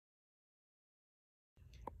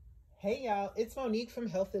Hey y'all, it's Monique from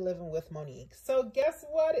Healthy Living with Monique. So guess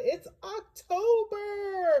what? It's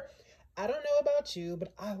October. I don't know about you,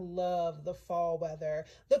 but I love the fall weather,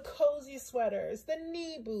 the cozy sweaters, the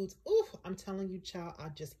knee boots. Ooh, I'm telling you, child, I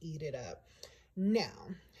just eat it up. Now,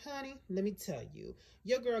 honey, let me tell you,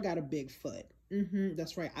 your girl got a big foot.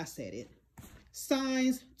 That's right, I said it.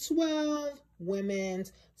 Size 12,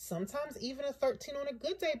 women's, sometimes even a 13 on a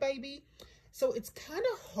good day, baby. So it's kind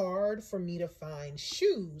of hard for me to find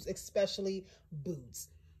shoes, especially boots.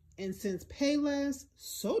 And since Payless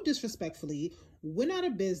so disrespectfully went out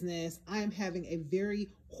of business, I am having a very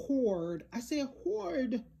hard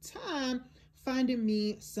time finding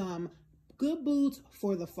me some good boots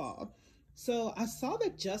for the fall. So I saw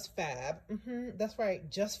that Just Fab, that's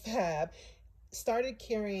right, Just Fab, started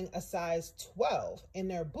carrying a size 12 in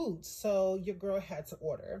their boots. So your girl had to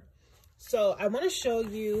order. So I want to show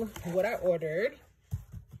you what I ordered,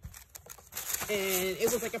 and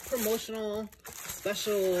it was like a promotional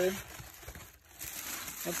special.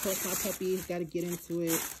 Of course, my puppy's got to get into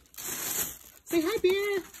it. Say hi,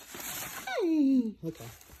 Bear. Hi. Okay.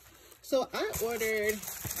 So I ordered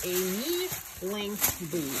a knee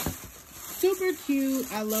length boot. Super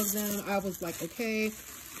cute. I love them. I was like, okay,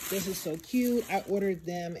 this is so cute. I ordered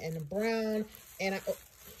them in brown, and I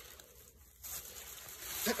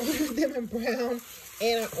ordered them in brown,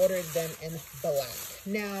 and I ordered them in black.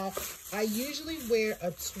 Now, I usually wear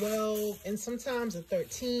a 12 and sometimes a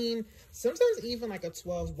 13, sometimes even like a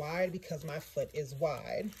 12 wide because my foot is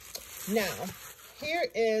wide. Now, here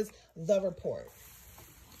is the report.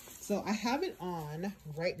 So I have it on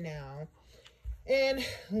right now. And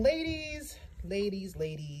ladies,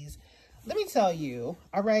 let me tell you,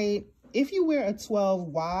 all right, if you wear a 12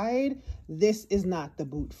 wide, this is not the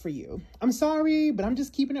boot for you. I'm sorry, but I'm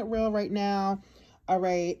just keeping it real right now. All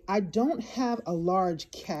right, I don't have a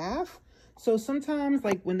large calf. So sometimes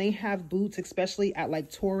like when they have boots, especially at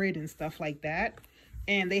like Torrid and stuff like that,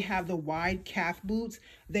 and they have the wide calf boots,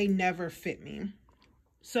 they never fit me.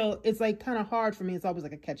 So it's like kind of hard for me. It's always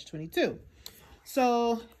like a catch-22.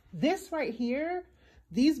 So this right here,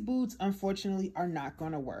 these boots, unfortunately, are not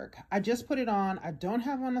going to work. I just put it on. I don't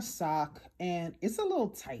have on a sock, and it's a little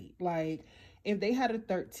tight. Like, if they had a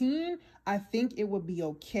 13, I think it would be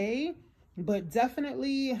okay. But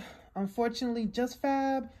definitely, unfortunately, Just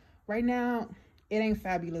Fab, right now, it ain't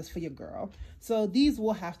fabulous for your girl. So these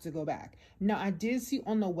will have to go back. Now, I did see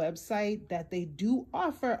on the website that they do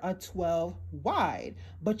offer a 12 wide,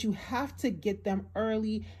 but you have to get them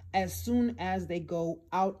early. As soon as they go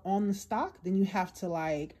out on the stock, then you have to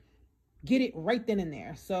like get it right then and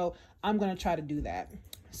there. So I'm going to try to do that.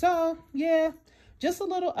 So yeah, just a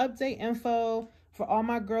little update info for all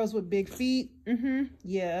my girls with big feet.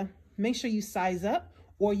 Yeah, make sure you size up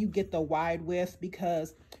or you get the wide width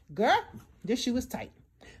because girl, this shoe is tight.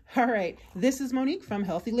 All right, this is Monique from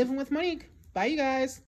Healthy Living with Monique. Bye, you guys.